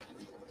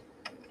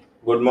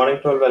Good morning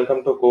to all.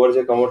 Welcome to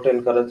Coverage Commodity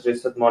and Currency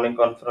Research Morning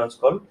Conference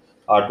Call.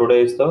 Today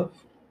is the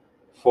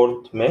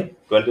 4th May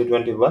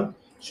 2021।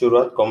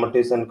 शुरुआत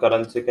commodities and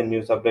currency के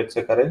news update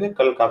से करेंगे।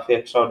 कल काफी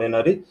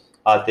extraordinary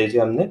तेजी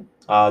हमने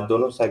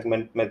दोनों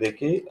सेगमेंट में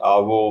देखी,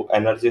 वो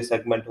एनर्जी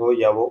सेगमेंट हो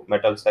या वो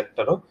मेटल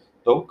सेक्टर हो,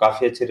 तो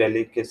काफी अच्छी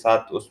रैली के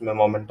साथ उसमें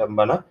मोमेंटम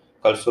बना।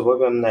 कल सुबह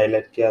भी हमने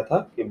हाईलाइट किया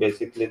था कि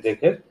बेसिकली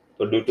देखे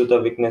तो due to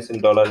the weakness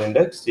in dollar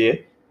index ये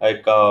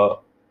एक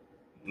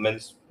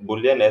means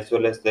bullion as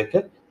well as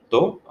देखे तो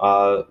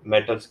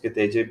मेटल्स की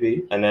तेजी भी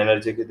एंड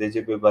एनर्जी की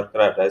तेजी भी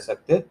बरकरार रह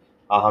सकते हैं।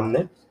 हमने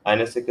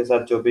एनएससी के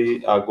साथ जो भी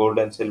गोल्ड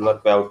एंड सिल्वर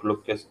पे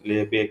आउटलुक के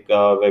लिए भी एक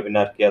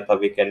वेबिनार किया था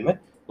वीकेंड में,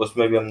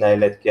 उसमें भी हमने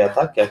हाईलाइट किया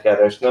था क्या क्या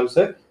रेशनल्स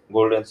है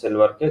गोल्ड एंड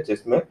सिल्वर के,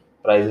 जिसमें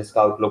प्राइसेस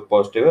का आउटलुक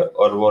पॉजिटिव है।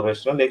 और वो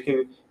रेशनल एक ही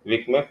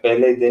वीक में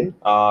पहले ही दिन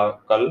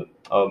कल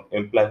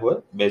इम्प्लाई हुए।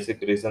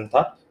 बेसिक रीजन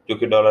था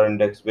क्योंकि डॉलर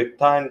इंडेक्स वीक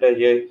था एंड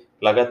ये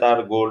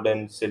लगातार गोल्ड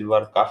एंड सिल्वर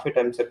काफी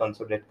टाइम से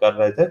कंसोलिडेट कर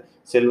रहे थे।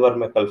 सिल्वर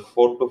में कल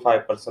 4 to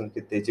 5%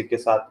 की तेजी के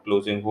साथ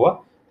क्लोजिंग हुआ।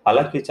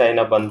 हालांकि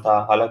चाइना बंद था,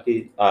 हालांकि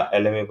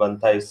एलएमई बंद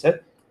था, इससे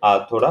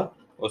थोड़ा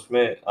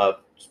उसमें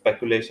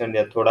स्पेकुलेशन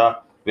या थोड़ा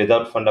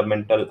विदाउट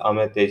फंडामेंटल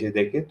हमें तेजी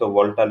देखी तो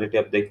वोलेटिलिटी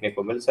अब देखने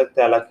को मिल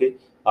सकते हैं। हालांकि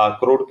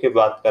क्रूड की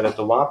बात करें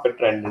तो वहां पे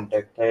ट्रेंड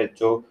इंटैक्ट है।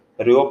 जो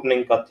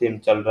रीओपनिंग का थीम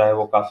चल रहा है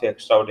वो काफी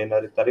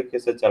एक्स्ट्राऑर्डिनरी तरीके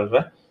से चल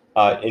रहा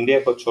है। इंडिया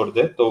को छोड़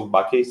दे तो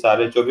बाकी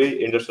सारे जो भी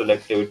इंडस्ट्रियल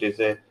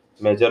एक्टिविटीज है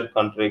मेजर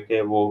कंट्री के,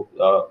 वो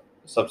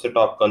सबसे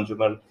top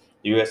consumer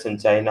US and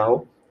China हो।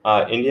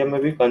 इंडिया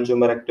में भी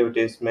कंज्यूमर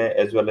एक्टिविटीज में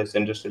as well as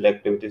industrial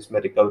activities में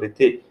रिकवरी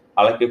थी।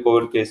 हालांकि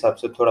कोविड के हिसाब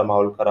से थोड़ा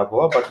माहौल खराब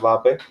हुआ, बट वहां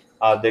पे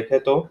देखे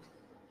तो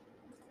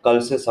कल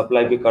से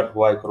सप्लाई भी कट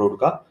हुआ है क्रूड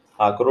का।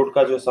 क्रूड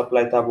का जो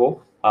सप्लाई था वो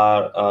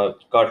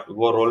कट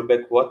वो रोल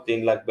बैक हुआ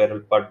 3 लाख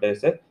बैरल पर डे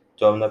से,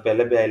 जो हमने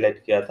पहले भी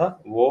हाईलाइट किया था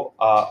वो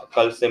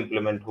कल से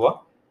इम्प्लीमेंट हुआ।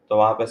 तो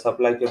वहां पे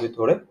सप्लाई के भी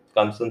थोड़े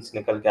कंसर्न्स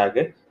निकल के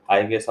आगे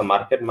आएंगे, ऐसा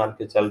मार्केट मान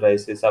के चल रहा है।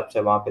 इस हिसाब से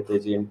वहां पे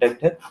तेजी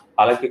इंटेक्ट है।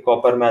 हालांकि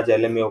कॉपर में आज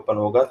एलएमई ओपन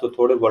होगा तो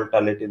थोड़ी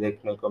वोलेटिलिटी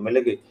देखने को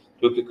मिलेगी,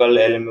 क्योंकि कल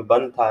एलएमई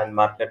बंद था एंड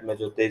मार्केट में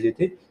जो तेजी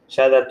थी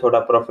शायद आज थोड़ा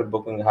प्रॉफिट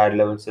बुकिंग हायर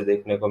लेवल से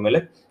देखने को मिले।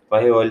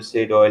 वही ऑयल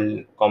सीड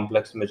ऑयल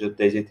कॉम्प्लेक्स में जो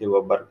तेजी थी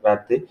वो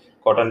बरकरार थी।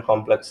 Cotton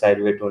complex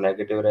sideway to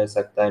negative रह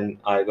सकता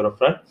है एग्रो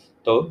फ्रंट।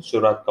 तो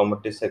शुरुआत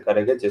कमोडिटी से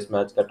करेंगे, जिसमें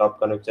आज का टॉप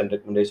कन्विक्शन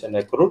रिकमेंडेशन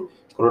है क्रूड।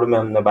 क्रूड में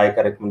हमने बाय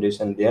का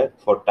रिकमेंडेशन दिया है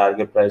for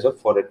target price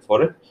of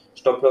 4848।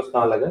 Stop loss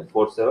कहाँ लगे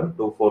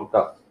 4724 का,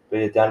 तो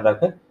ये ध्यान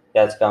रखें कि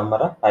आज का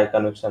हमारा हाई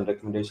कन्विक्शन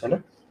रिकमेंडेशन है।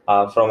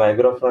 फ्रॉम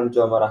एग्रो फ्रंट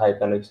जो हमारा हाई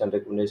कन्विक्शन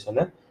रिकमेंडेशन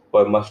है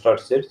वो मस्टर्ड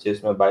सीड,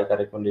 जिसमें बाय का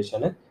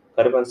रिकमेंडेशन है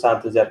करीबन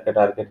 7000 के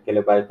टारगेट के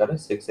लिए बाय करें।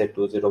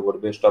 6820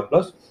 वुड बी स्टॉप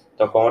लॉस।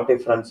 तो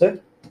कमोडिटी फ्रंट से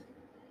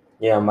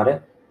ये हमारे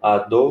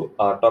दो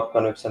टॉप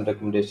कन्विक्शन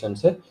रिकमेंडेशन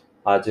है,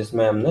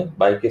 जिसमें हमने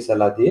बाय की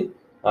सलाह दी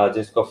है,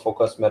 जिसको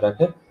फोकस में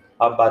रखें।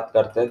 अब बात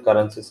करते हैं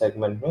करेंसी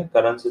सेगमेंट में।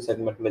 करेंसी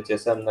सेगमेंट में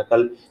जैसे हमने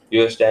कल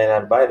यूएसडी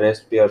आईएनआर बाय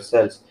रेस्ट पियर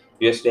सेल्स,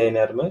 यूएसडी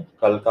आईएनआर में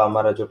कल का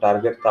हमारा जो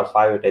टारगेट था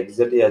 58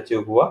 एग्जैक्टली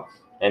अचीव हुआ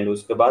एंड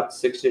उसके बाद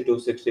 62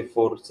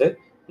 64 से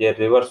ये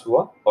रिवर्स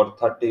हुआ और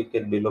 30 के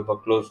बिलो पर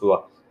क्लोज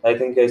हुआ। आई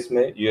थिंक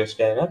इसमें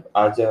यूएसडी आईएनआर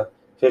आज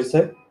फिर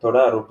से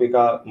थोड़ा रुपये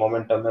का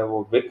मोमेंटम है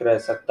वो वीक रह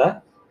सकता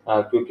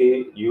है,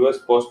 क्योंकि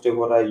यूएस पॉजिटिव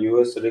हो रहा है,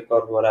 यूएस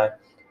रिकवर हो रहा है,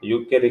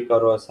 यूके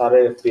रिकवर हुआ,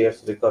 सारे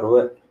पेयर्स रिकवर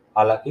हुए।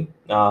 हालांकि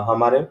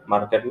हमारे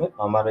मार्केट में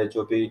हमारे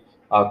जो भी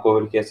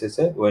कोविड केसेस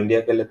है वो इंडिया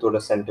के लिए थोड़ा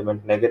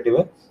सेंटिमेंट नेगेटिव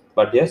है।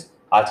 बट यस,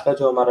 आज का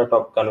जो हमारा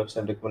टॉप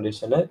कन्विक्शन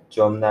रिकमेंडेशन है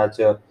जो हमने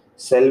आज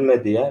सेल में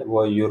दिया है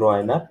वो यूरो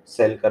आईएनआर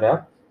सेल करें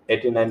आप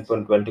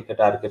 89.20 के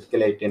टारगेट के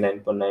लिए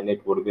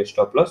 89.98 वुड बी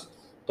स्टॉप लॉस।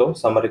 तो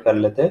समरी कर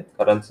लेते हैं,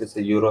 करेंसी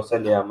से यूरो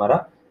सेल ये हमारा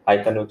हाई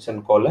कन्विक्शन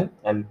कॉल है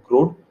and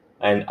crude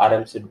and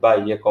RMC buy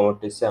ये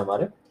commodities से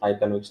हमारे high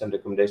conviction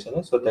recommendation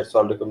है। So that's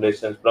all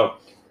recommendations from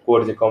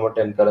Coverage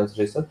Commodity and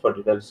Currency Research. For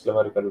detailed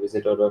disclaimer, you can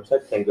visit our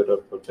website. Thank you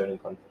for joining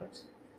conference.